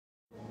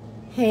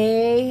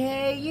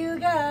Hey, you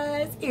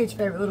guys. It's your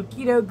favorite little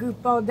keto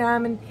goofball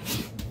diamond.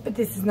 But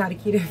this is not a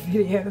keto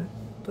video.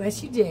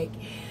 Bless you, Jake.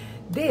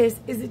 This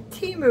is a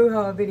Temu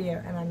haul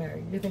video. And I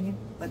know, you're thinking,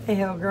 what the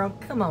hell, girl?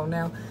 Come on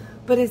now.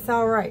 But it's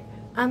alright.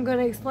 I'm going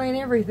to explain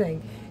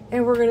everything.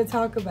 And we're going to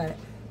talk about it.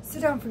 So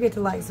don't forget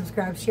to like,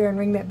 subscribe, share, and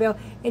ring that bell.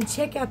 And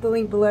check out the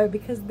link below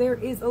because there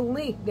is a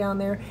link down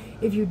there.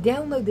 If you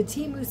download the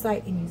Temu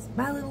site and use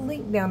my little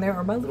link down there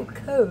or my little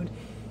code,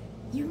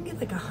 you can get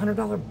like a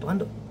 $100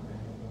 bundle.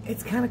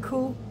 It's kind of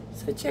cool,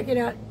 so check it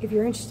out if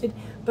you're interested.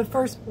 But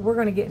first, we're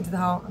going to get into the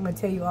haul. I'm going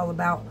to tell you all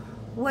about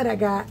what I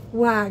got,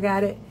 why I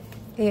got it,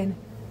 and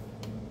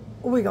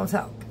we're going to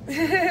talk.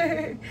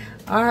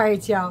 All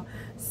right, y'all.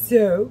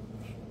 So,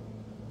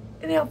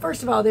 now,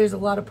 first of all, there's a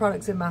lot of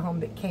products in my home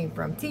that came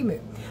from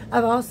Temu.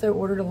 I've also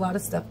ordered a lot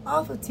of stuff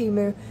off of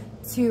Temu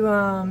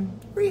to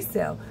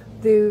resell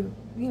through,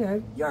 you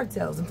know, yard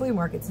sales and flea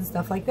markets and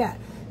stuff like that.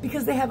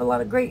 Because they have a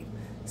lot of great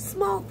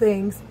small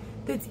things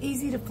that's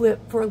easy to flip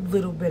for a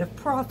little bit of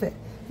profit.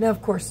 Now,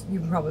 of course,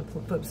 you can probably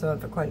flip some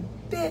for quite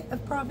a bit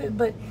of profit,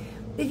 but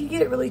if you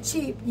get it really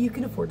cheap, you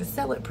can afford to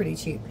sell it pretty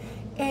cheap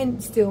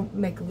and still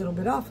make a little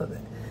bit off of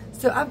it.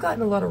 So I've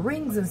gotten a lot of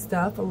rings and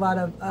stuff, a lot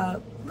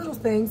of little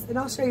things, and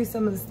I'll show you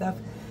some of the stuff,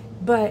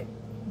 but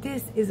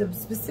this is a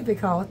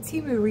specific haul.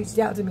 Temu reached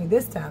out to me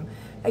this time.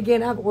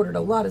 Again, I've ordered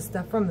a lot of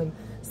stuff from them.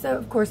 So,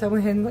 of course, I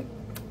went ahead and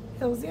like,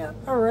 hells yeah,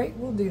 all right,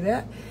 we'll do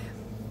that.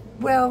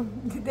 Well,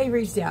 they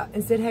reached out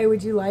and said, hey,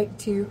 would you like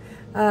to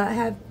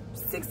have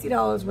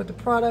 $60 worth of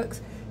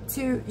products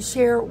to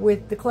share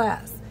with the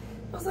class?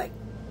 I was like,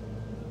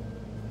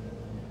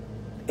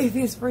 if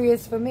it's free,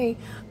 it's for me.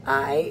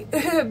 I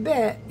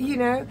bet, you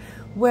know.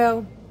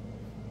 Well,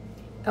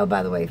 oh,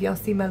 by the way, if y'all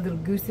see my little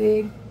goose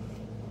egg,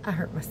 I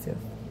hurt myself.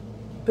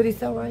 But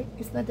it's all right.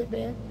 It's not that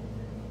bad.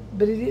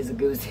 But it is a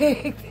goose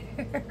egg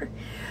there.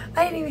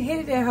 I didn't even hit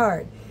it that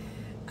hard.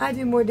 I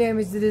do more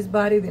damage to this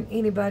body than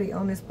anybody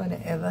on this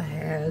planet ever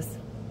has.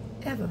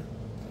 Ever.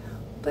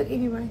 But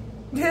anyway.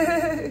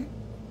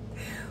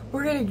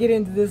 We're going to get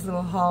into this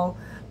little haul.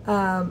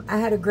 I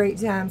had a great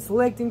time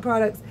selecting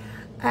products.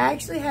 I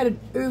actually had an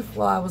oof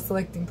while I was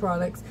selecting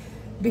products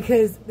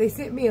because they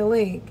sent me a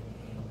link.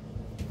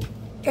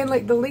 And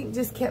like the link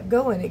just kept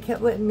going. It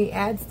kept letting me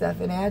add stuff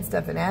and add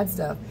stuff and add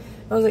stuff.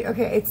 I was like,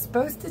 okay, it's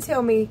supposed to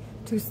tell me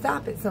to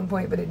stop at some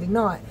point, but it did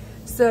not.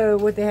 So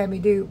what they had me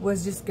do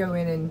was just go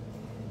in and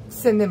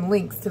send them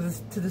links to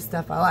the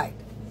stuff I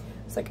liked.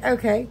 It's like,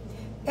 okay.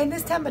 And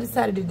this time I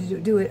decided to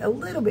do it a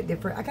little bit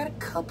different. I got a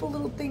couple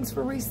little things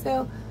for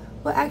resale.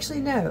 Well,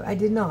 actually, no, I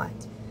did not.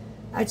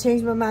 I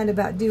changed my mind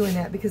about doing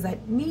that because I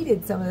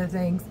needed some of the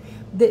things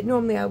that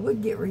normally I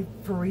would get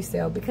for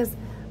resale because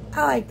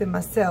I like them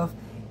myself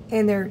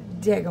and they're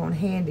daggone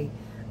handy.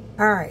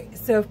 All right,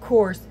 so of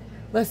course,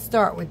 let's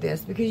start with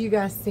this because you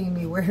guys see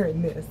me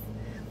wearing this.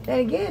 And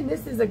again,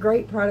 this is a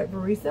great product for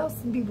resale.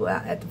 Some people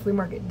out at the flea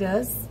market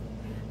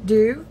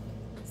do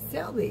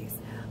sell these.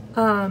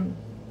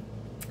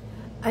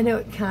 I know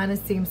it kind of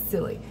seems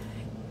silly,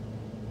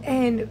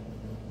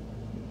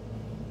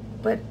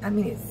 but I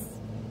mean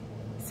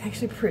it's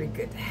actually pretty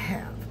good to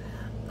have.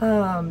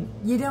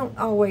 You don't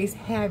always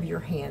have your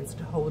hands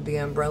to hold the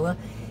umbrella,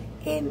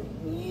 and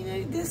you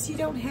know this you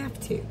don't have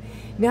to.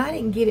 Now I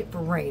didn't get it for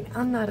rain.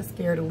 I'm not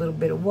scared of a little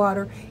bit of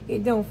water.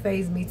 It don't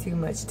faze me too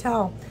much at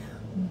all,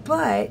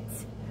 but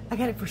I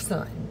got it for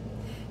sun.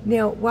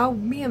 Now, while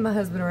me and my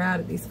husband are out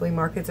at these flea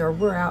markets or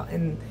we're out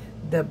in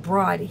the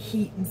broad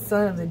heat and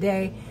sun of the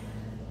day,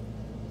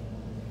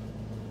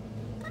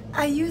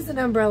 I use an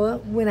umbrella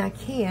when I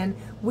can.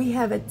 We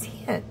have a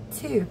tent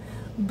too,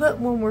 but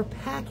when we're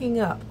packing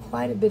up,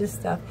 quite a bit of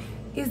stuff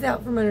is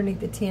out from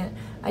underneath the tent.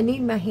 I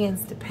need my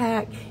hands to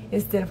pack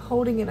instead of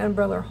holding an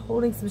umbrella or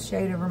holding some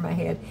shade over my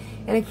head,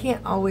 and I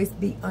can't always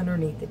be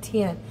underneath the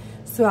tent.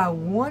 So I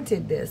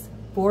wanted this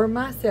for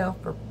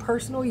myself, for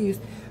personal use,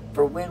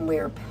 for when we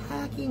are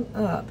packing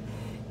up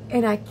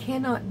and I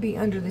cannot be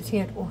under the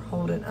tent or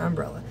hold an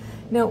umbrella.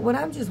 Now, when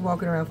I'm just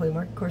walking around flea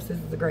market, of course this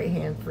is a great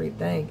hands-free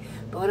thing,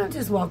 but when I'm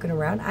just walking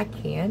around, I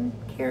can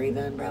carry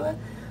the umbrella,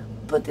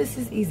 but this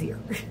is easier.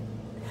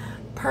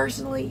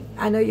 Personally,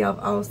 I know y'all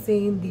have all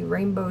seen the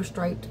rainbow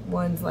striped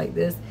ones like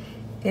this,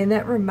 and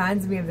that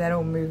reminds me of that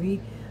old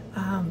movie.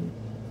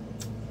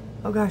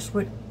 Oh gosh,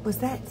 what was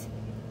that?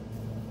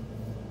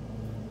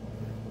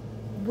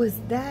 Was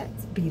that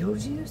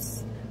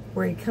Beetlejuice?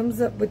 Where he comes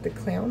up with the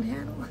clown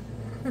handle,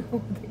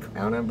 the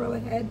clown umbrella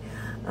head.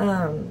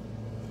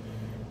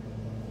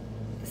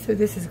 So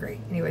this is great.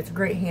 Anyway, it's a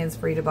great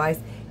hands-free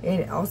device,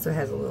 and it also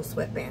has a little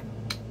sweatband.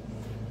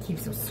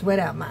 Keeps some sweat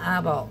out my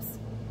eyeballs.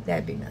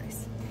 That'd be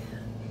nice.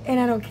 And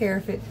I don't care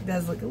if it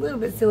does look a little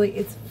bit silly.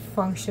 It's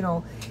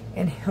functional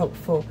and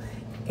helpful,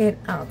 and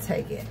I'll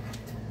take it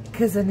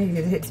because I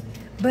needed it.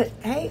 But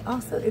hey,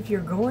 also if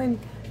you're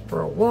going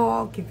for a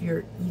walk, if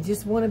you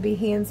just want to be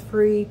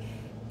hands-free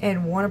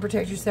and want to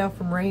protect yourself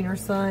from rain or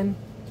sun,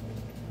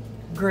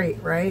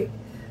 great, right?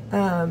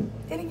 And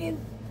again,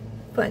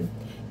 fun.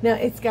 Now,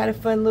 it's got a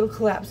fun little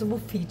collapsible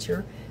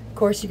feature. Of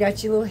course, you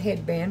got your little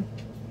headband.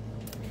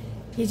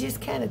 you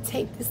just kind of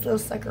take this little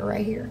sucker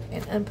right here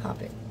and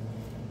unpop it.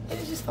 And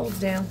it just folds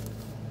down.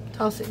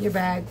 Toss it in your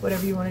bag,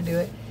 whatever you want to do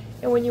it.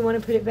 And when you want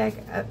to put it back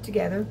up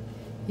together,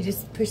 you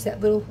just push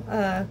that little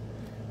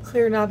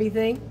clear knobby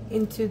thing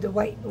into the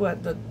white, well,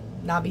 the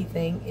knobby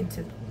thing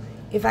into,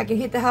 if I can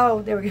hit the hole,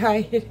 there we go,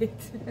 I hit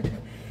it.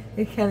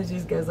 It kind of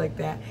just goes like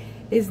that.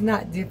 It's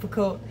not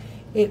difficult.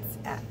 It's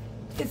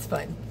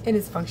fun and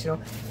it's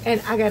functional.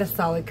 And I got a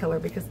solid color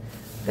because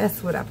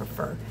that's what I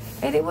prefer.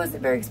 And it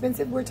wasn't very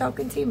expensive. We're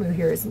talking Temu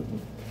here.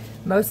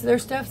 Most of their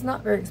stuff's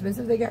not very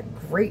expensive. They got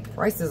great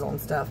prices on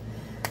stuff.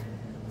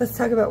 Let's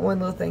talk about one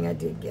little thing I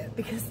did get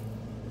because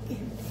it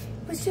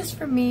was just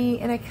for me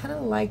and I kind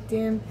of liked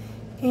him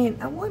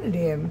and I wanted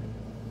him.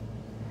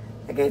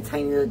 I got a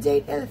tiny little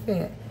jade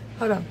elephant.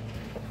 Hold on.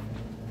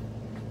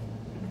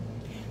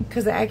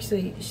 Because I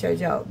actually showed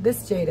y'all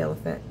this jade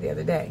elephant the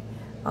other day.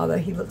 Although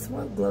he looks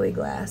more glowy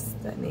glass,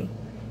 doesn't he?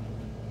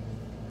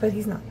 But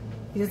he's not.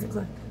 He doesn't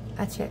glow.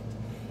 I checked.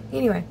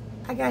 Anyway,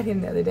 I got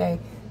him the other day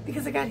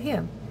because I got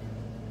him.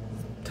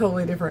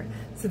 Totally different.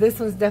 So this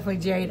one's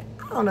definitely jade.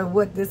 I don't know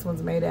what this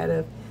one's made out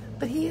of,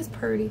 but he is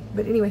pretty.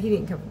 But anyway, he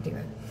didn't come from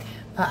Temu.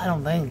 I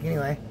don't think,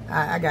 anyway.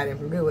 I got him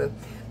from Goodwill.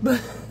 But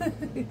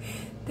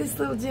this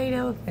little jade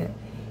elephant,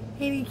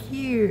 ain't he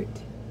cute?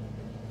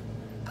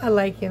 I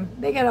like him.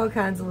 They got all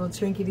kinds of little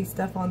trinkety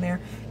stuff on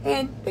there.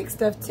 And big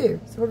stuff too.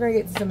 So we're going to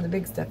get to some of the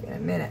big stuff in a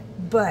minute.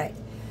 But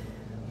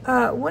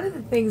one of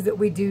the things that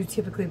we do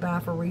typically buy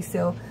for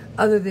resale,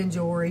 other than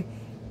jewelry,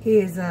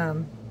 is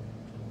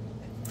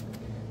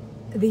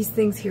these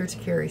things here to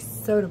carry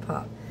soda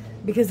pop.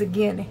 Because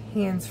again,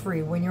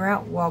 hands-free when you're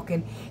out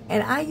walking.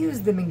 And I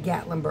use them in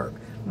Gatlinburg.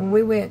 When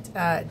we went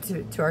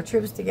to our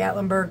trips to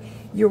Gatlinburg,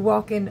 you're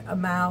walking a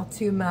mile,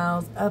 2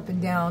 miles, up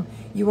and down.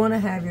 You want to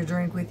have your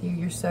drink with you,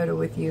 your soda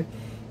with you.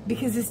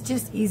 Because it's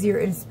just easier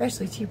and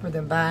especially cheaper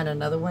than buying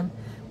another one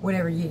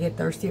whenever you get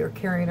thirsty or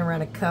carrying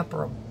around a cup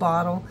or a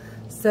bottle.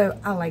 So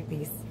I like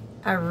these.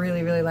 I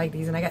really, really like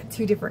these. And I got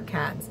 2 different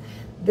kinds.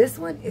 This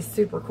one is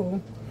super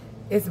cool.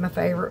 It's my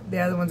favorite. The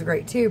other one's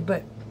great too,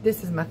 but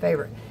this is my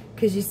favorite.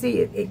 Because you see,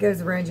 it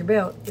goes around your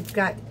belt. It's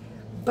got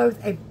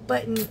both a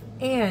button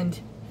and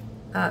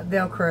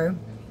Velcro.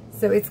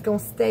 So it's going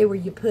to stay where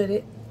you put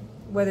it.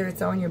 Whether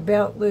it's on your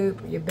belt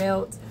loop, or your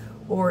belt,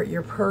 or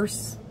your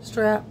purse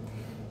strap.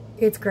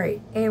 It's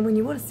great. And when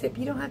you want to sip,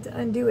 you don't have to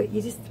undo it.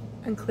 You just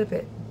unclip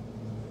it.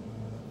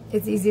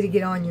 It's easy to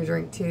get on your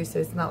drink too, so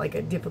it's not like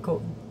a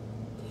difficult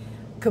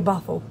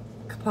kerfuffle.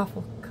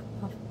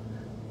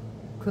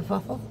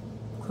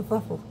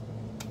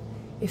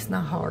 It's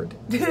not hard.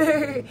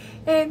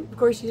 And of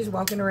course, you're just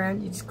walking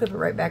around, you just clip it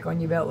right back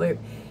on your belt loop.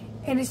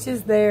 And it's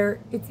just there.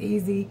 It's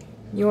easy.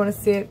 You want to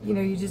sip, you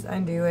know, you just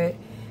undo it.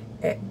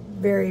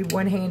 Very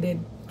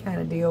one-handed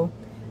kind of deal.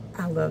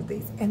 I love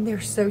these. And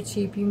they're so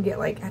cheap. You can get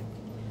like, I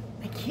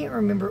can't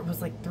remember, it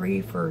was like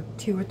 $2 or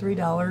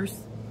 $3.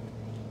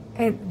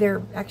 And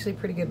they're actually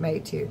pretty good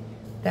made too.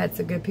 That's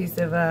a good piece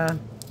of, what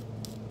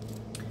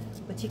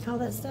do you call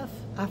that stuff?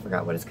 I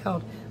forgot what it's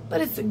called.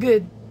 But it's a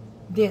good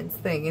dense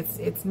thing.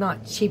 It's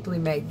not cheaply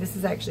made. This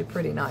is actually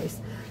pretty nice.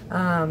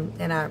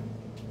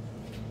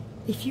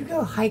 If you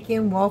go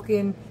hiking,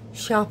 walking,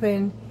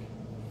 shopping,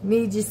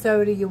 need your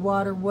soda, your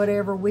water,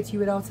 whatever with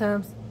you at all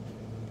times,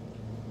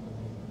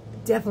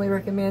 definitely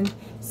recommend,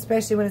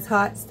 especially when it's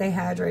hot. Stay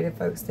hydrated,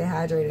 folks. Stay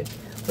hydrated.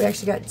 We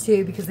actually got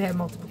 2 because they have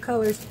multiple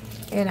colors,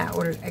 and I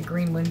ordered a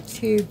green one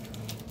too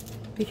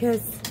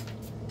because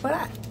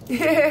I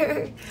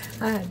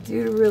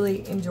do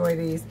really enjoy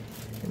these.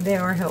 They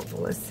are helpful.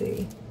 Let's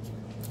see.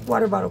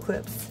 Water bottle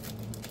clips.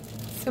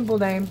 Simple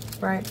name,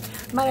 right?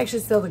 I might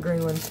actually sell the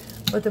green one,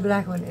 but the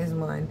black one is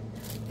mine.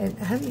 And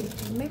hubby,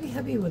 maybe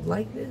hubby would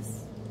like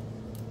this.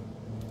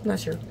 Not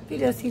sure. If he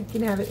does, he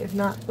can have it. If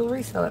not, we'll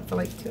resell it for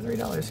like $2 or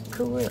 $3.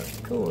 Cool,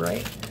 cool,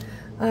 right?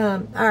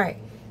 All right.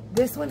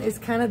 This one is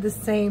kind of the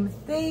same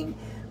thing,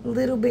 a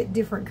little bit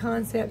different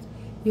concept.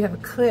 You have a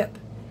clip,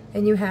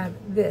 and you have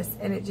this,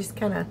 and it just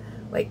kind of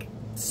like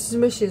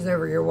smushes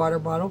over your water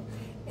bottle.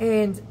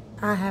 And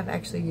I have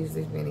actually used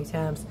these many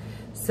times,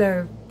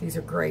 so these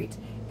are great.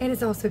 And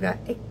it's also got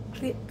a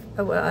clip,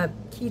 a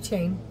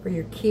keychain for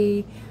your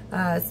key,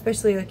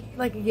 especially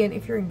like again,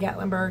 if you're in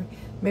Gatlinburg,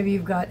 maybe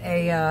you've got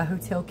a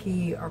hotel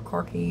key or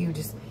car key. You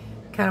just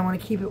kind of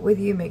want to keep it with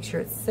you, make sure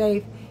it's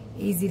safe,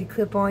 easy to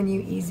clip on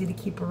you, easy to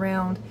keep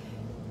around,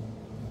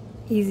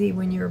 easy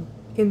when you're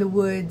in the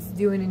woods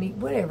doing any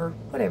whatever.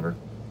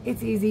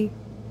 It's easy,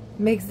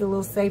 makes it a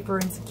little safer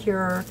and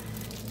secure.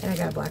 And I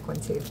got a black one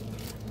too.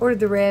 Ordered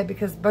the red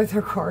because both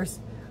our cars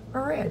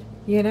are red,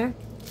 you know?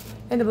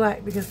 And the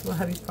black because, well,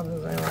 hubby's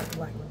probably going to like the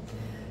black one.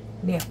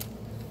 Now,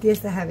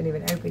 this I haven't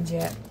even opened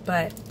yet,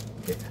 but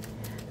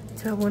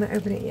do I want to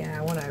open it? Yeah,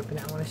 I want to open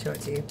it. I want to show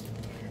it to you.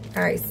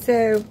 All right,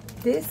 so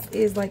this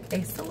is like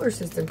a solar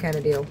system kind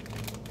of deal.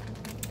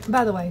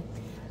 By the way,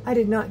 I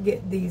did not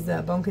get these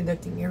bone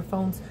conducting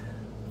earphones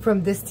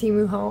from this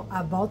Temu haul.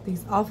 I bought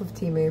these off of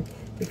Temu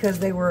because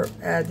they were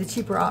the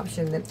cheaper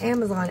option than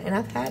Amazon, and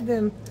I've had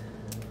them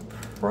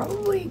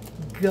probably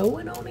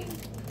going on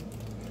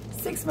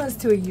 6 months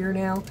to a year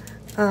now.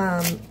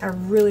 I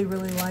really,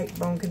 really like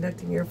bone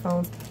conducting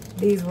earphones.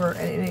 These were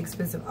an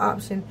inexpensive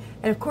option.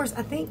 And of course,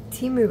 I think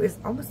Temu is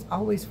almost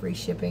always free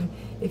shipping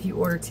if you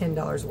order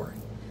 $10 worth.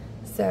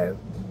 So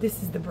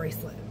this is the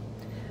bracelet.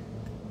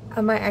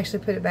 I might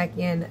actually put it back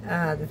in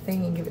the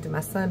thing and give it to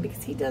my son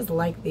because he does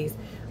like these.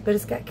 But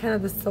it's got kind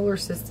of the solar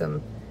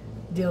system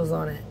deals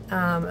on it.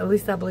 At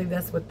least I believe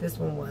that's what this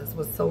one was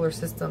solar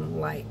system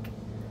like.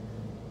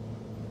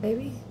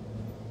 Maybe?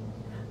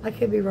 I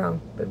could be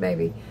wrong, but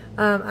maybe.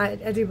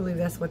 I do believe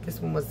that's what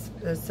this one was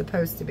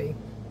supposed to be.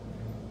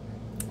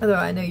 Although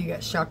I know you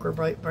got chakra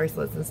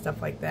bracelets and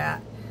stuff like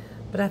that.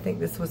 But I think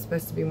this was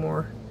supposed to be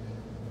more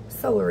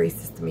solar-y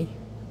system-y.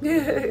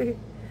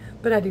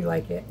 But I do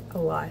like it a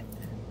lot.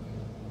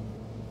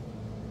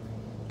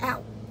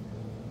 Ow!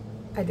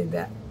 I did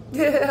that.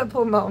 I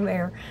pulled my own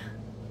hair.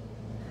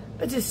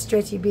 But just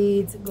stretchy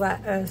beads,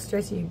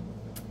 stretchy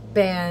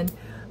band,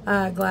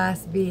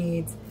 glass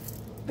beads.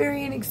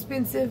 Very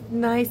inexpensive,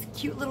 nice,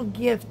 cute little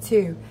gift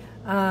too.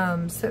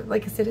 So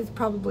like I said, it's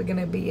probably going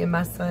to be in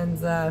my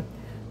son's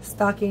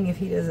stocking if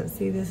he doesn't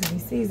see this. If he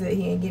sees it,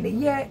 he ain't getting it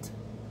yet.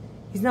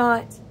 He's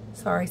not.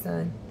 Sorry,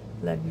 son.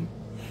 Love you.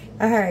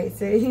 Alright,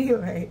 so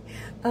anyway,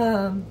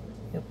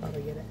 he'll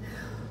probably get it.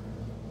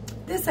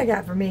 This I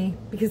got for me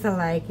because I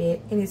like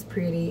it, and it's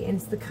pretty, and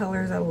it's the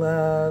colors I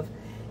love,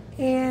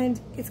 and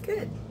it's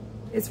good.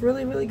 It's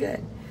really, really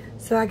good.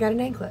 So I got an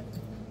anklet.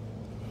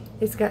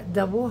 It's got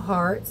double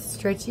hearts,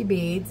 stretchy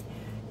beads.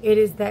 It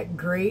is that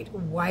great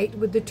white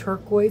with the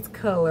turquoise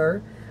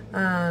color.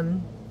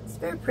 It's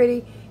very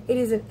pretty. It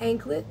is an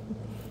anklet,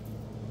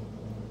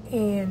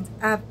 and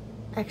I've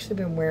actually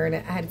been wearing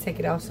it. I had to take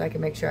it off so I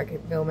could make sure I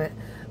could film it.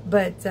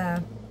 But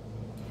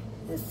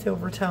this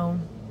silver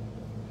tone,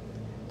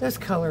 those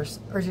colors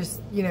are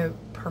just, you know,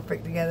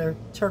 perfect together.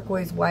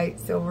 Turquoise, white,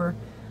 silver,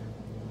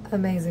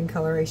 amazing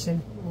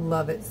coloration.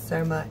 Love it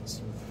so much.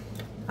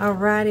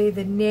 Alrighty,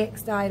 the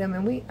next item,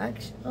 and we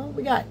actually, oh,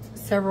 we got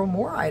several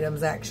more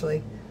items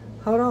actually.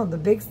 Hold on, the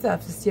big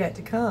stuff is yet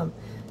to come.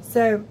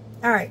 So,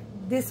 alright,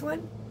 this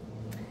one,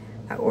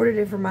 I ordered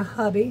it for my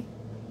hubby.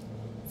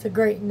 It's a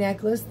great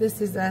necklace. This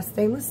is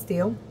stainless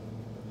steel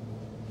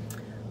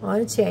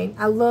on a chain.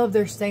 I love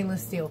their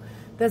stainless steel.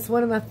 That's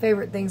one of my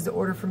favorite things to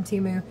order from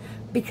Temu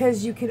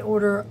because you can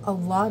order a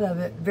lot of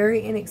it,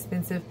 very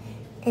inexpensive,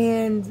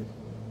 and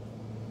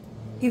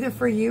either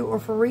for you or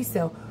for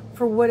resale,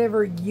 for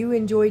whatever you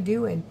enjoy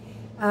doing.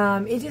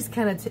 It just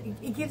kind of,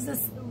 it gives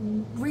us,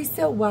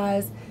 resale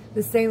wise,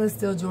 the stainless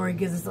steel jewelry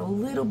gives us a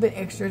little bit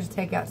extra to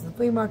take out to the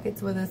flea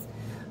markets with us.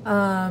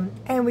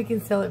 And we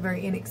can sell it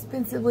very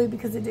inexpensively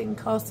because it didn't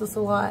cost us a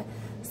lot.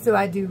 So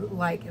I do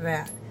like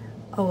that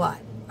a lot.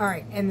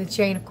 Alright, and the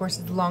chain, of course,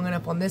 is long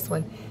enough on this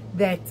one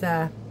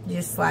that you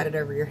just slide it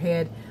over your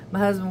head. My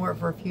husband wore it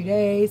for a few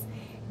days.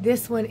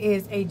 This one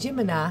is a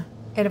Gemini.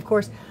 And, of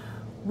course,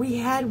 we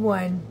had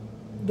one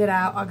that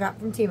I got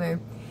from Temu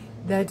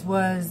that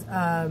was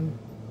a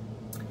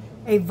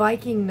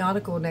Viking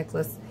nautical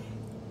necklace.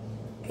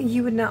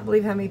 You would not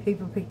believe how many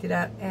people picked it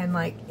up, and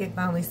like it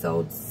finally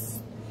sold.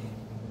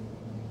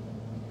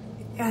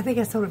 I think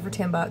I sold it for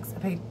 10 bucks. I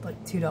paid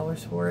like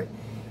 $2 for it.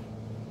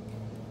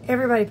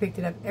 Everybody picked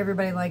it up.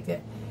 Everybody liked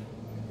it.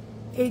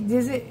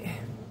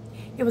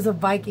 It was a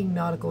Viking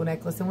nautical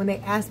necklace, and when they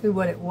asked me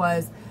what it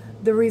was,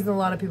 the reason a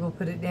lot of people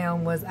put it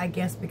down was, I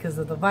guess, because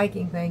of the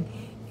Viking thing.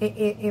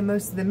 And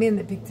most of the men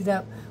that picked it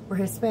up were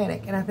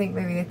Hispanic, and I think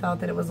maybe they thought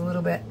that it was a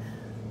little bit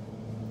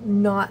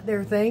not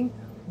their thing,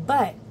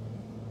 but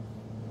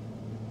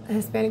a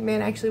Hispanic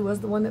man actually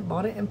was the one that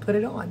bought it and put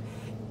it on,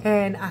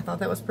 and I thought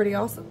that was pretty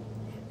awesome,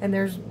 and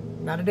there's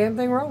not a damn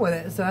thing wrong with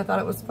it, so I thought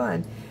it was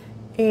fun,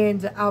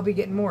 and I'll be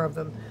getting more of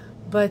them.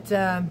 But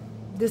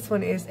this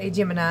one is a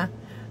Gemini.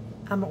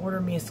 I'm gonna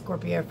order me a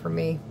Scorpio for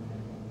me.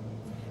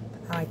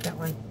 I like that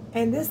one.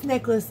 And this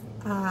necklace,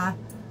 I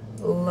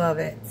love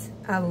it.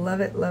 I love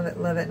it, love it,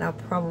 love it. And I'll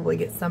probably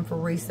get some for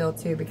resale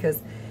too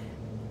because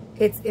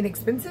it's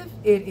inexpensive.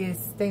 It is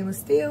stainless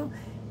steel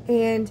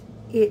and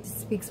it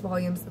speaks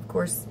volumes. Of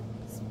course,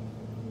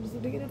 is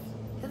it big enough?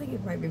 I think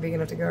it might be big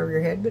enough to go over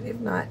your head, but if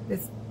not,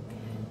 it's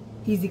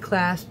easy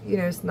clasp. You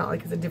know, it's not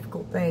like it's a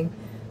difficult thing.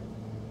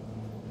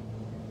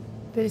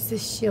 But it's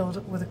this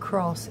shield with a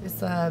cross.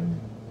 It's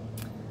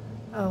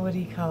oh, what do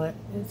you call it?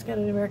 It's got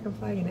an American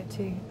flag in it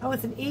too. Oh,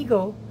 it's an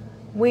eagle,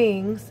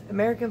 wings,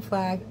 American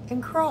flag,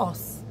 and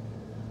cross.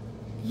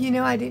 You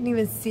know, I didn't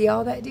even see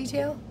all that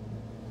detail.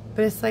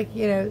 But it's like,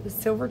 you know,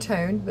 silver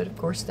toned, but of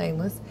course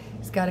stainless.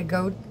 It's got a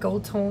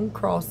gold tone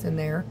cross in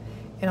there.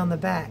 And on the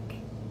back,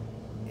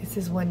 it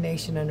says One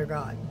Nation Under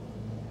God.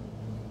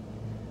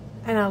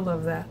 And I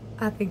love that.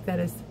 I think that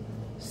is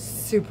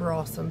super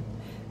awesome.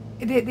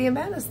 The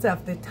amount of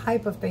stuff, the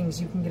type of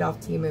things you can get off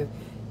Temu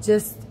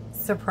just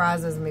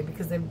surprises me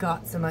because they've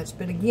got so much.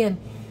 But again,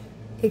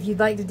 if you'd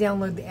like to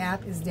download the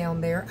app, it's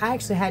down there. I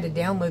actually had to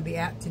download the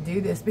app to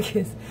do this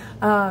because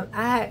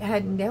I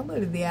hadn't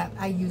downloaded the app.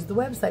 I used the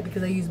website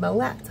because I use my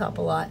laptop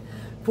a lot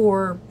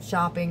for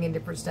shopping and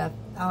different stuff.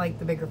 I like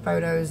the bigger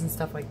photos and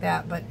stuff like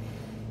that. But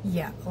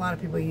yeah, a lot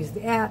of people use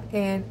the app,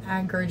 and I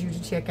encourage you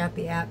to check out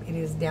the app. It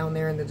is down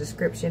there in the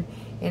description.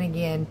 And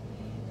again,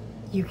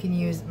 you can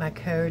use my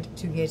code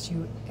to get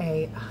you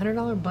a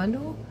 $100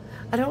 bundle.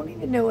 I don't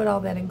even know what all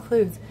that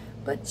includes,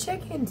 but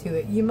check into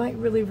it. You might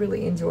really,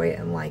 really enjoy it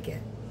and like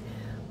it.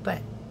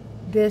 But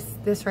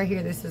this right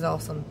here, this is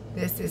awesome.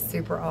 This is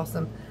super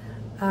awesome.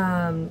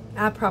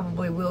 I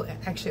probably will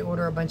actually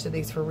order a bunch of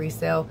these for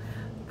resale.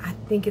 I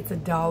think it's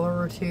 $1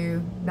 or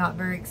 $2, not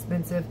very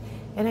expensive.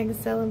 And I can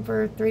sell them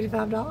for $3 to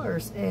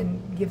 $5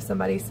 and give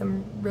somebody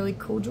some really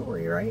cool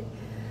jewelry, right?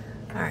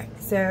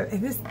 Alright, so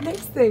this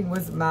next thing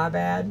was my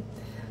bad.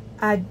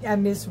 I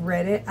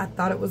misread it. I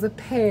thought it was a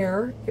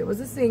pair. It was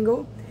a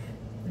single.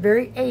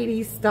 Very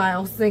 80s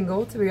style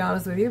single, to be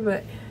honest with you.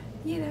 But,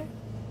 you know,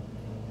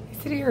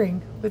 it's an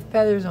earring with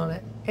feathers on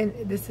it. And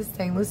this is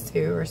stainless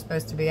too, or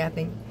supposed to be. I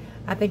think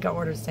I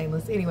ordered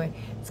stainless. Anyway,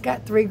 it's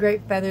got 3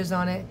 great feathers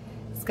on it.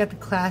 It's got the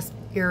clasp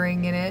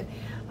earring in it.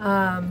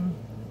 I'm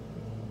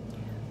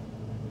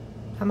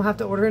going to have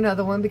to order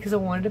another one because I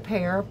wanted a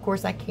pair. Of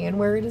course, I can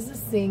wear it as a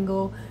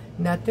single.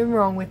 Nothing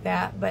wrong with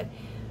that. But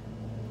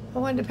I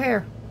wanted a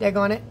pair.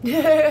 Daggone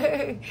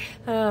it.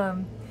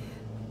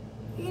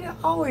 You know,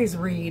 always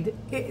read.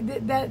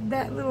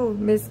 That little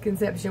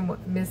misconception,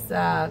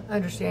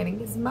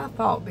 misunderstanding is my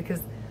fault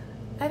because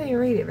I didn't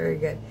read it very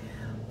good.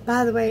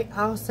 By the way,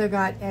 I also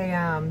got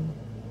a,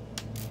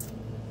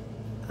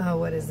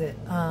 what is it?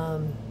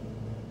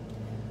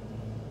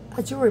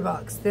 A jewelry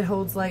box that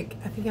holds like,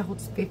 I think it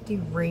holds 50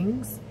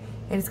 rings.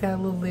 And it's got a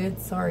little lid.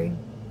 Sorry,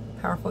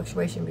 power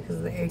fluctuation because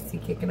of the AC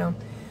kicking on.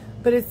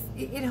 But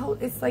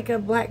it's like a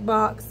black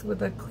box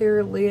with a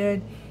clear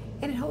lid.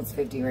 And it holds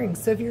 50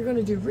 rings. So if you're going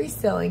to do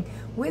reselling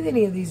with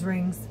any of these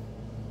rings,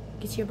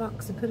 get you a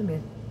box and put them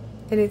in.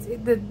 And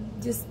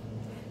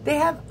they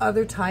have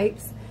other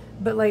types.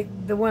 But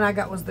like the one I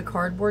got was the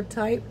cardboard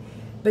type.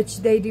 But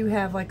they do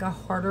have like a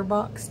harder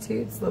box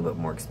too. It's a little bit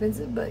more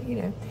expensive, but you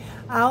know.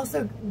 I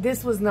also,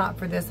 this was not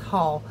for this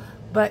haul,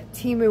 but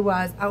Temu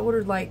wise, I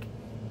ordered like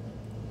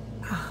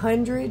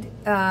 100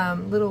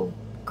 little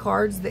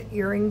cards that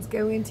earrings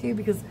go into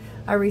because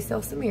I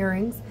resell some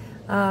earrings.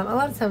 A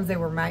lot of times they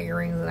were my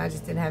earrings and I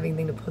just didn't have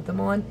anything to put them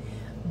on.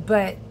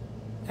 But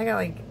I got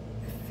like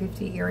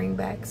 50 earring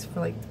backs for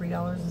like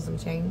 $3 and some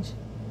change.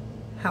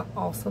 How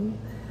awesome.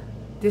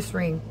 This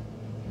ring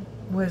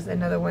was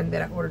another one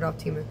that I ordered off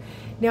Temu.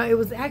 Now I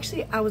was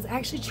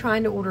actually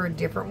trying to order a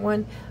different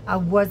one. I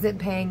wasn't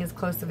paying as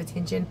close of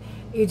attention.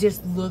 It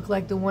just looked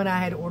like the one I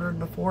had ordered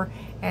before,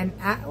 and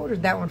I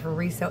ordered that one for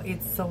resale.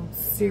 It sold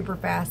super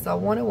fast, so I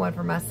wanted one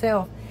for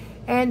myself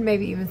and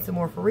maybe even some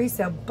more for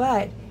resale,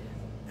 but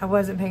I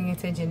wasn't paying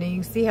attention. And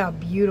you can see how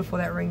beautiful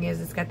that ring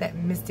is. It's got that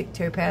mystic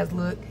topaz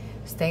look,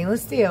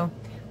 stainless steel.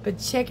 But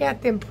check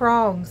out them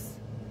prongs.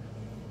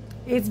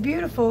 It's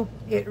beautiful.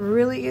 It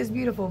really is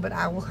beautiful, but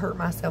I will hurt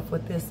myself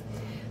with this.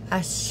 I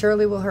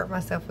surely will hurt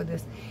myself with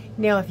this.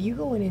 Now, if you're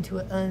going into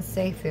an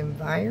unsafe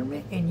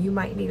environment and you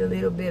might need a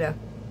little bit of,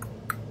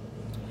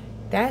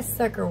 that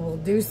sucker will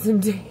do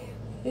some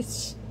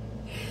damage.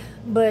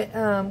 But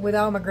with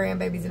all my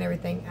grandbabies and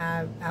everything,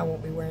 I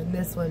won't be wearing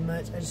this one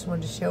much. I just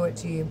wanted to show it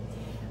to you.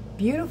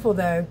 Beautiful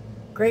though.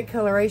 Great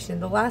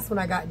coloration. The last one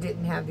I got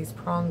didn't have these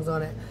prongs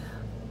on it.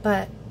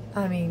 But,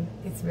 I mean,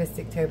 it's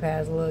mystic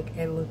topaz look.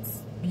 It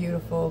looks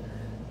beautiful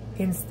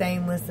in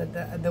stainless.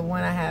 The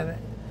one I have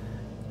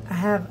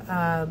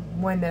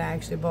one that I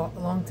actually bought a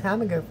long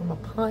time ago from a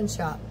pawn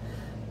shop,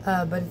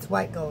 but it's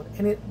white gold,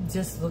 and it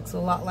just looks a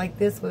lot like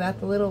this without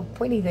the little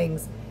pointy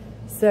things.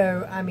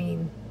 So I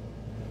mean,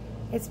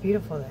 it's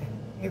beautiful though.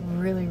 It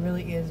really,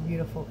 really is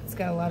beautiful. It's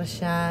got a lot of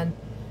shine,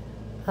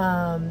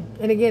 and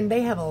again,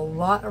 they have a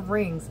lot of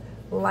rings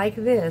like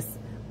this.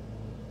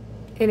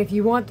 And if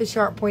you want the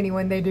sharp pointy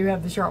one, they do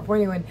have the sharp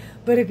pointy one.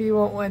 But if you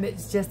want one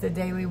that's just a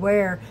daily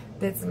wear,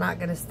 that's not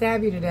going to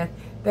stab you to death,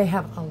 they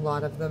have a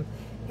lot of them.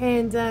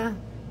 And,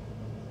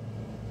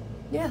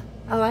 yeah,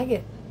 I like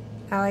it.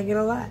 I like it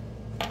a lot.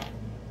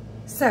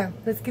 So,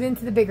 let's get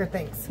into the bigger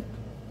things.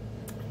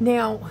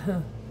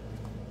 Now,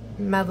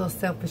 my little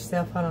selfish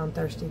self, hold on, I'm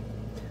thirsty.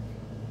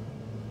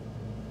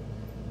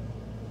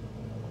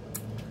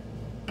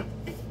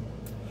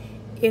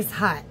 It's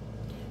hot.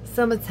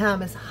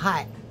 Summertime is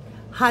hot.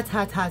 Hot,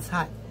 hot, hot,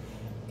 hot.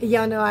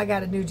 Y'all know I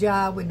got a new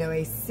job with no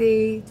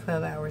AC,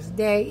 12 hours a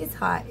day. It's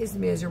hot. It's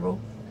miserable.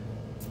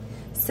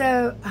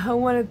 So,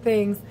 one of the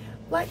things,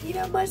 like, you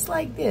know, much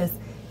like this,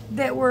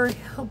 that were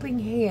helping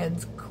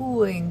hands,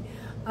 cooling.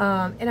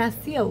 And I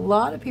see a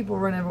lot of people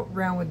running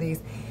around with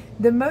these.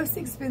 The most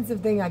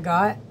expensive thing I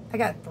got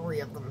 3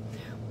 of them.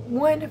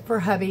 1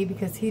 for hubby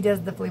because he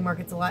does the flea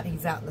markets a lot.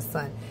 He's out in the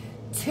sun.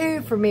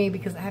 2 for me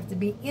because I have to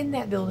be in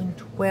that building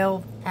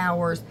 12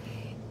 hours.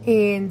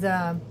 And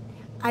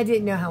I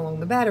didn't know how long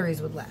the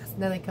batteries would last.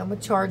 Now they come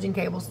with charging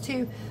cables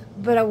too,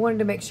 but I wanted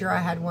to make sure I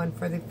had one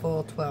for the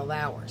full 12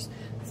 hours.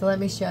 So let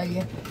me show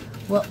you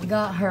what we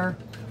got her.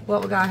 2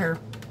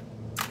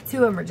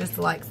 of them are just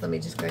alike, so let me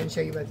just go ahead and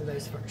show you both of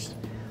those first.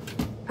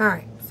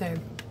 Alright, so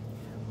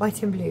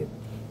white and blue.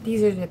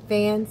 These are the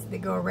fans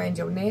that go around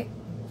your neck.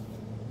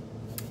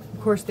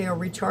 course, they are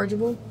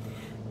rechargeable.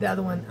 The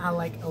other one I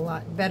like a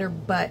lot better,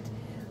 but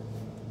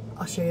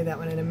I'll show you that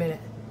one in a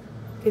minute.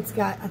 It's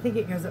got, I think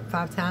it goes up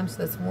 5 times,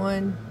 so that's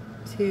 1,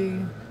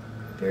 2,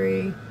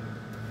 3,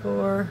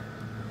 4,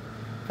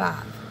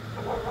 5.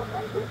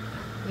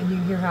 And you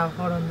can hear how,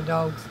 hold on, the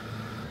dogs.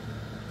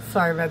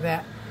 Sorry about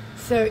that.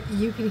 So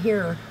you can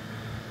hear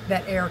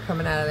that air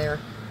coming out of there.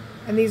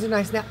 And these are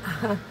nice. Now,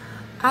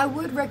 I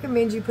would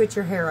recommend you put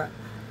your hair up.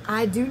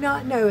 I do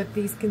not know if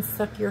these can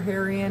suck your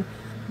hair in,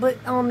 but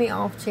on the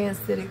off chance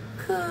that it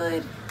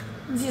could,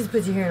 just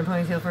put your hair in a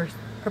ponytail first,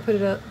 or put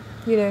it up,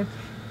 you know,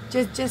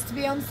 just to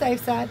be on the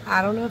safe side.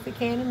 I don't know if it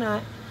can or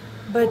not,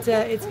 but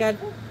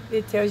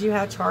it tells you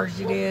how charged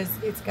it is.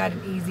 It's got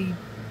an easy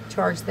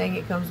charge thing.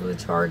 It comes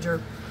with a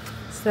charger.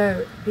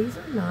 So these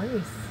are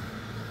nice.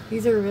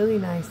 These are really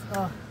nice.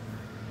 Oh,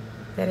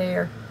 that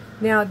air.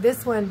 Now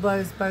this one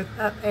blows both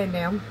up and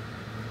down.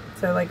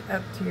 So like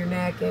up to your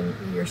neck and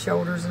your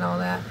shoulders and all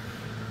that.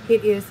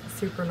 It is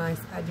super nice.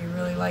 I do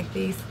really like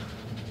these.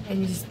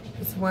 And you just,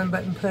 it's one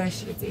button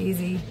push. It's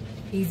easy,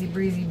 easy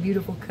breezy,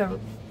 beautiful cover.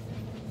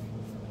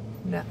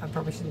 No, I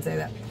probably shouldn't say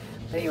that.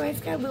 But anyway, it's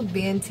got a little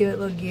bend to it, a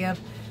little give.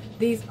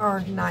 These are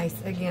nice.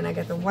 Again, I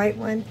got the white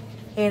one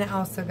and I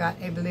also got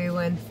a blue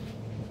one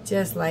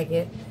just like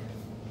it.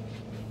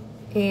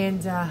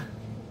 And, well,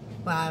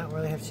 I don't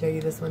really have to show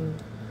you this one,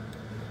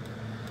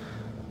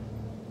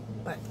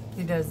 but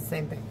it does the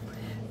same thing.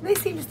 They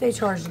seem to stay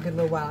charged a good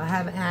little while. I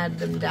haven't had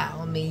them die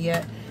on me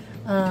yet,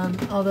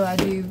 although I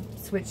do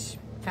switch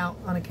out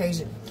on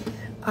occasion.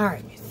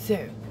 Alright,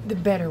 so the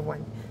better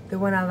one, the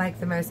one I like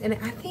the most, and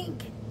I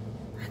think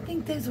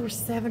those were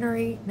 $7 or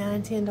 $8,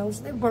 $9,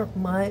 $10. They weren't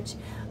much,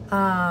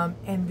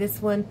 and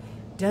this one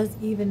does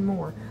even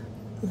more.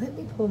 Let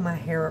me pull my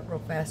hair up real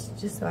fast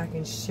just so I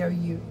can show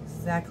you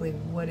exactly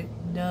what it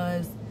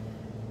does.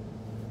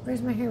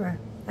 Where's my hair?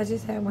 I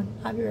just had one.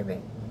 I'll be right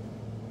back.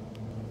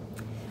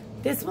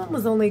 This one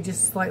was only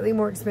just slightly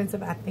more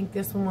expensive. I think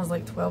this one was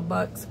like 12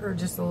 bucks or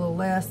just a little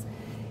less.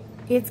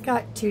 It's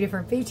got 2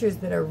 different features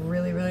that I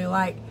really, really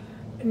like.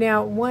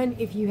 Now, one,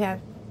 if you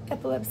have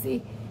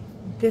epilepsy,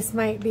 this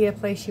might be a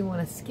place you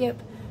want to skip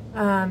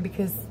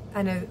because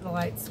I know that the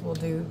lights will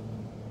do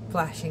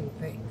flashing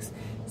things.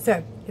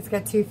 So, it's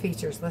got 2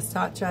 features. Let's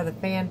try the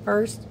fan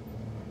first.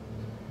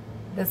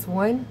 That's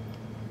 1,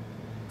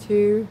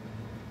 2,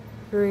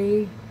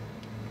 3,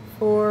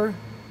 4,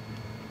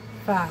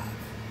 5.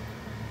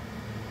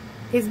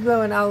 It's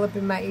blowing all up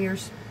in my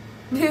ears.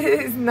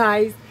 It's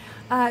nice.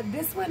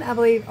 This one, I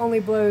believe, only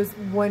blows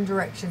one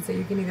direction. So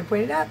you can either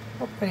point it up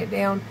or point it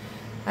down.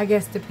 I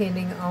guess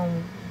depending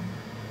on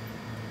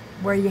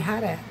where you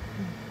had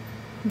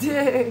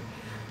it.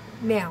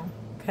 Now,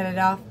 cut it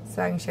off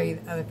so I can show you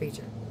the other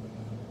feature.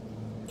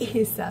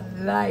 It's a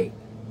light.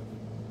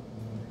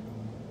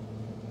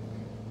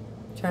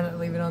 Try not to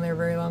leave it on there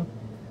very long.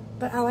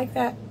 But I like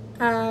that.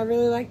 I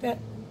really like that.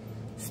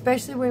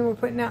 Especially when we're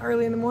putting out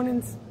early in the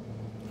mornings.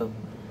 Oh.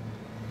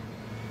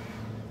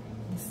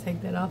 Let's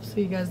take that off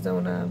so you guys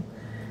don't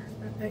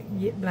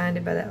get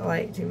blinded by that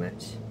light too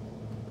much.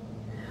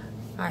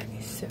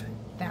 Alright, so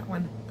that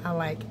one I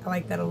like. I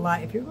like that a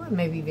lot. If you're going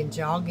maybe even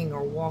jogging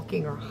or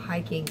walking or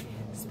hiking,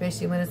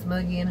 especially when it's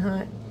muggy and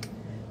hot,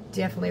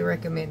 definitely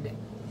recommend it.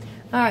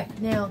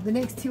 Alright, now the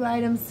next 2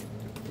 items,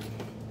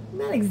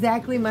 not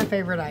exactly my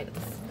favorite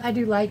items. I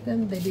do like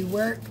them, they do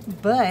work,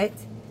 but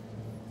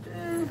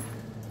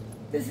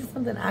this is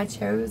something I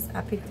chose,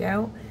 I picked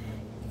out,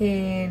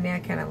 and I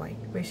kind of like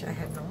wish I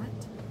had not.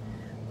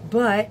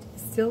 But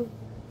still,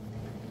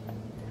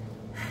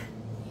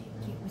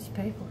 you get what you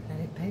pay for it. I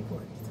didn't pay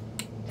for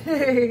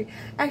it.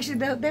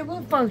 Actually, they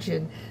will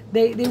function.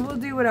 They will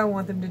do what I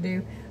want them to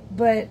do.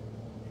 But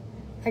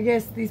I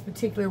guess these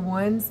particular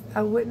ones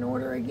I wouldn't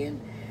order again.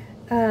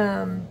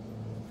 And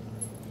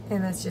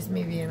that's just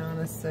me being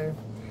honest. So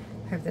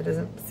I hope that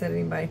doesn't upset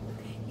anybody.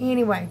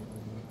 Anyway,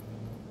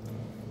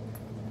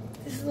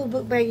 this is a little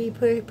book baggy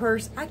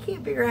purse. I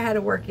can't figure out how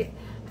to work it.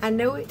 I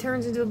know it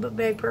turns into a book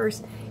bag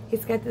purse.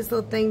 It's got this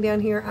little thing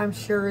down here. I'm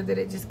sure that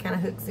it just kind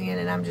of hooks in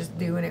and I'm just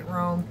doing it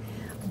wrong.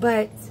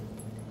 But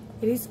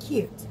it is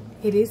cute.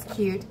 It is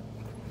cute.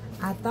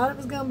 I thought it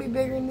was going to be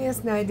bigger than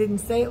this. Now, it didn't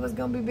say it was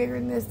going to be bigger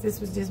than this. This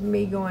was just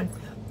me going,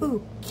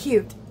 ooh,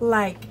 cute,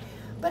 like.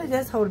 But it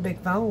does hold a big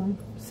phone.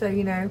 So,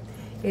 you know,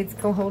 it's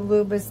going to hold a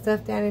little bit of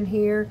stuff down in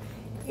here.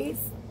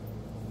 It's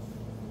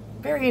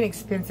very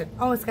inexpensive.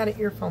 Oh, it's got an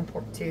earphone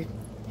port, too.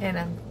 And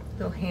a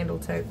little handle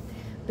tote.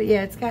 But,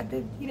 yeah, it's got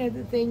the, you know,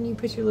 the thing you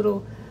put your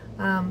little,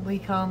 what do you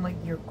call them, like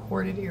your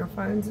corded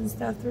earphones and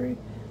stuff through.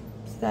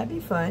 So that'd be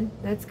fun.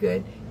 That's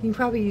good. You can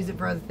probably use it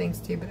for other things,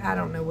 too, but I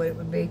don't know what it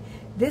would be.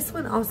 This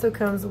one also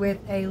comes with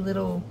a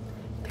little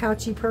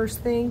pouchy purse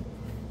thing.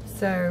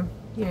 So,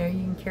 you know,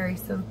 you can carry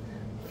some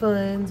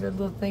funds or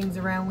little things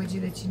around with you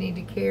that you need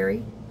to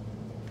carry.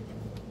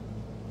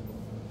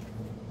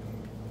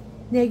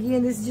 Now,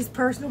 again, this is just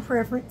personal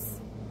preference.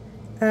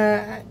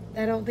 I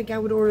don't think I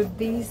would order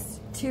these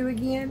 2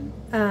 again,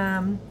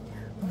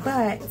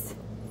 but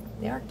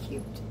they are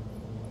cute.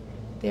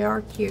 They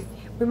are cute.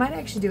 We might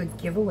actually do a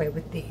giveaway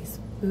with these.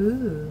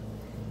 Ooh,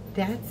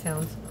 That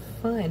sounds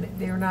fun.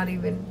 They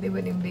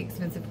wouldn't even be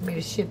expensive for me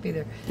to ship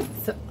either.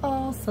 So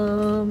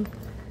awesome.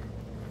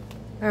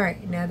 All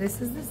right, now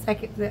this is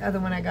the other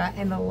one I got,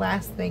 and the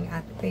last thing, I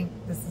think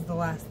this is the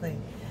last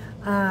thing.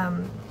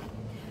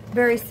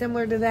 Very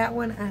similar to that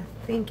one. I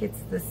think it's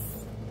this,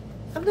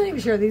 I'm not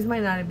even sure, these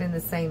might not have been the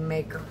same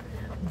maker,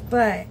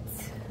 but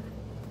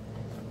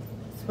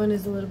this one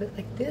is a little bit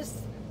like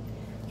this.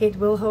 It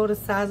will hold a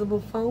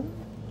sizable foam.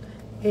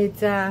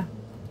 The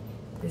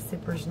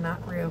zipper's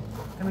not real.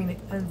 I mean,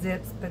 it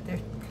unzips, but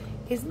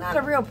it's not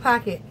a real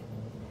pocket.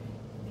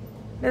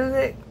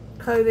 Those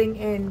clothing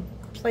and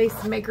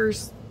place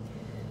makers,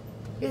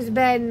 it's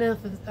bad enough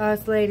if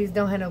us ladies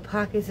don't have no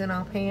pockets in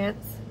our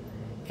pants,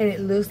 and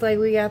it looks like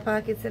we got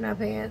pockets in our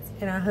pants,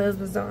 and our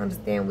husbands don't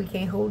understand we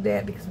can't hold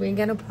that because we ain't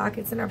got no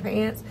pockets in our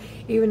pants,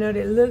 even though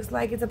it looks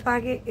like it's a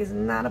pocket. It's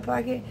not a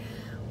pocket.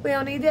 We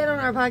don't need that on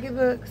our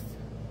pocketbooks.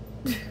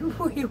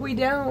 we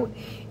don't.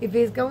 If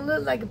it's gonna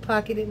look like a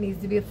pocket, it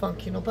needs to be a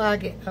functional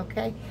pocket.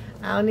 Okay,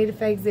 I don't need a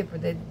fake zipper.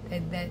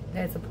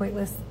 That's a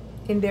pointless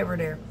endeavor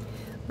there,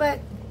 but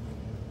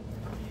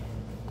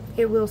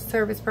it will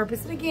serve its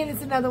purpose. And again,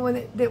 it's another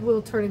one that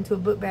will turn into a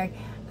book bag.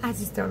 I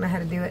just don't know how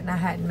to do it, and I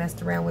hadn't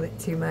messed around with it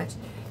too much.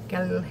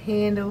 Got a little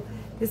handle.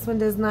 This one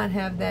does not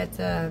have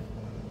that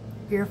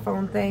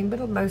earphone thing,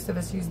 but most of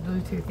us use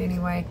Bluetooth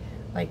anyway,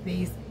 like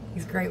these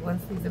great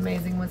ones, these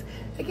amazing ones.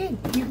 Again,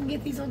 you can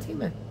get these on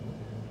Temu.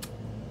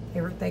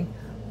 Favorite thing.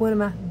 One of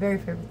my very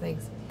favorite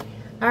things.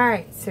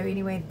 Alright, so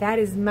anyway, that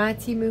is my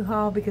Temu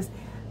haul, because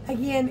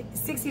again,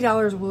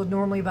 $60 will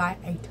normally buy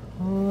a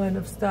ton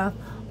of stuff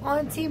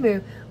on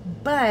Temu,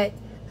 but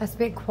I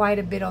spent quite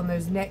a bit on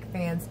those neck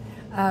fans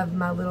of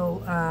my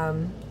little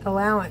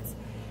allowance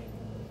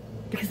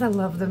because I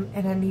love them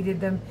and I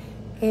needed them,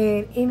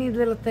 and any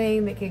little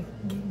thing that can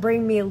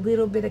bring me a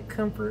little bit of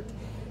comfort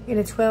in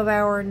a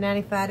 12-hour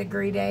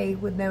 95-degree day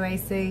with no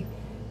AC,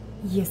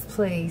 yes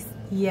please,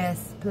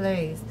 yes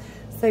please.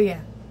 So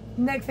yeah,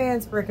 neck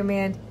fans,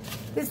 recommend.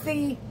 This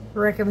thingy,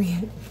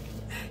 recommend.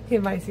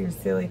 It might seem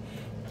silly,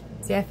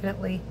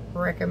 definitely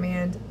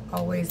recommend.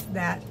 Always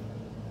that.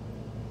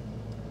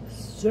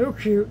 So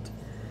cute.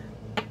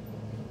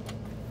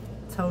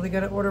 Totally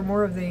gonna order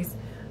more of these.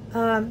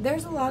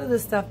 There's a lot of the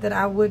stuff that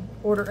I would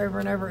order over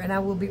and over, and I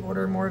will be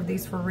ordering more of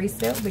these for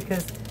resale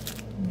because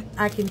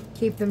I can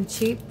keep them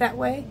cheap that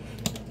way,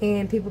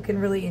 and people can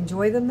really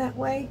enjoy them that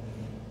way,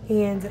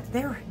 and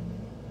they're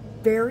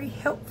very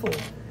helpful.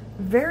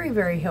 Very,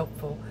 very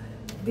helpful.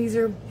 These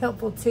are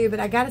helpful too, but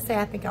I gotta say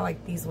I think I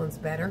like these ones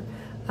better.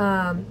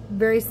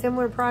 Very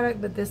similar product,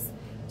 but this,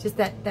 just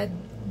that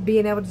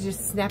being able to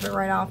just snap it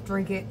right off,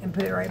 drink it, and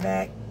put it right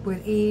back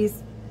with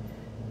ease.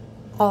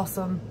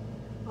 Awesome.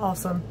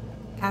 Awesome.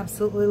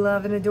 Absolutely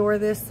love and adore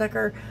this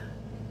sucker.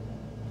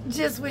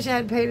 Just wish I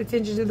had paid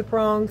attention to the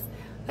prongs.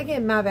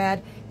 Again, my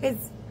bad.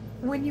 It's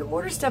when you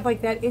order stuff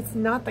like that, it's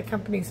not the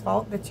company's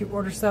fault that you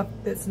order stuff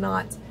that's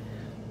not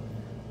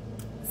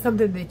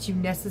something that you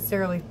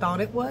necessarily thought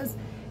it was.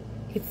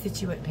 It's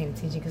that you weren't paying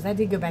attention, because I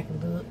did go back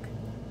and look.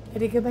 I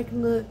did go back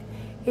and look.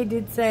 It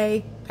did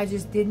say, I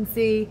just didn't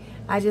see.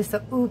 I just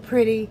thought, ooh,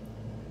 pretty.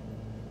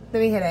 Let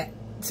me hit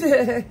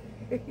it.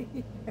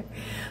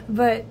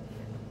 But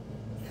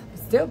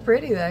still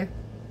pretty though.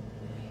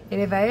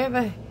 And if I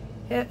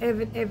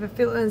ever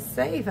feel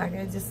unsafe, I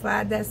can just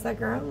slide that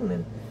sucker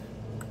on.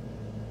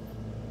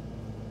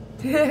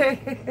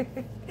 And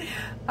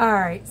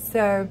alright,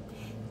 so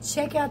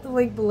check out the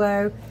link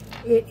below.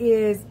 It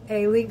is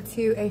a link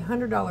to a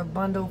 $100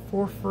 bundle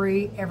for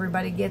free.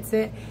 Everybody gets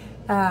it.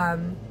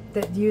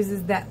 That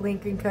uses that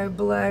link and code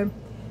below.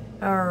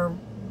 Or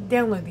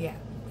download the app.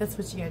 That's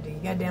what you gotta do. You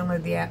gotta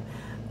download the app.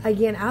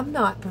 Again, I'm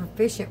not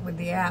proficient with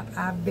the app.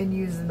 I've been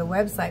using the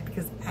website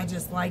because I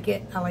just like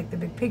it. I like the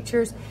big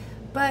pictures.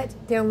 But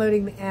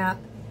downloading the app,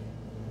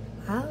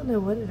 I don't know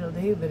what it'll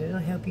do, but it'll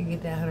help you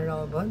get that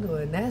 $100 bundle,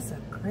 and that's a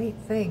great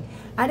thing.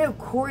 I know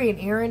Corey and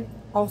Aaron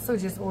also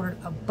just ordered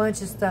a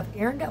bunch of stuff.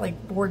 Aaron got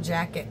like 4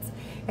 jackets,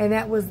 and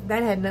that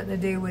had nothing to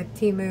do with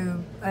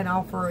Temu, an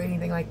offer or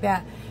anything like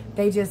that.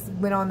 They just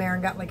went on there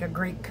and got like a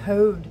great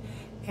code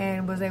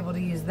and was able to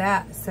use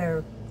that.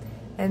 So,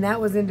 and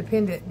that was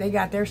independent. They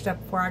got their stuff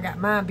before I got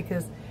mine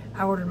because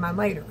I ordered mine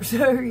later.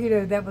 So, you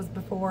know, that was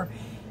before.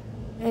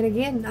 And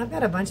again, I've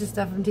got a bunch of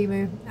stuff from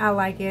Temu. I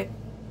like it.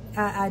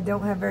 I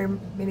don't have very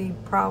many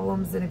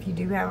problems, and if you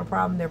do have a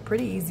problem, they're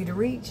pretty easy to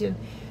reach and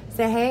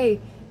say, hey,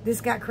 this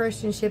got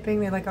crushed in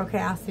shipping. They're like, okay,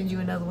 I'll send you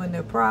another one,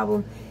 no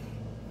problem.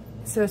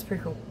 So it's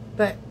pretty cool.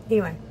 But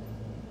anyway,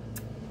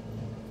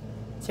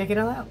 check it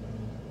all out.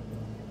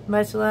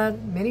 Much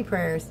love, many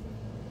prayers.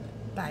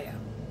 Bye, y'all.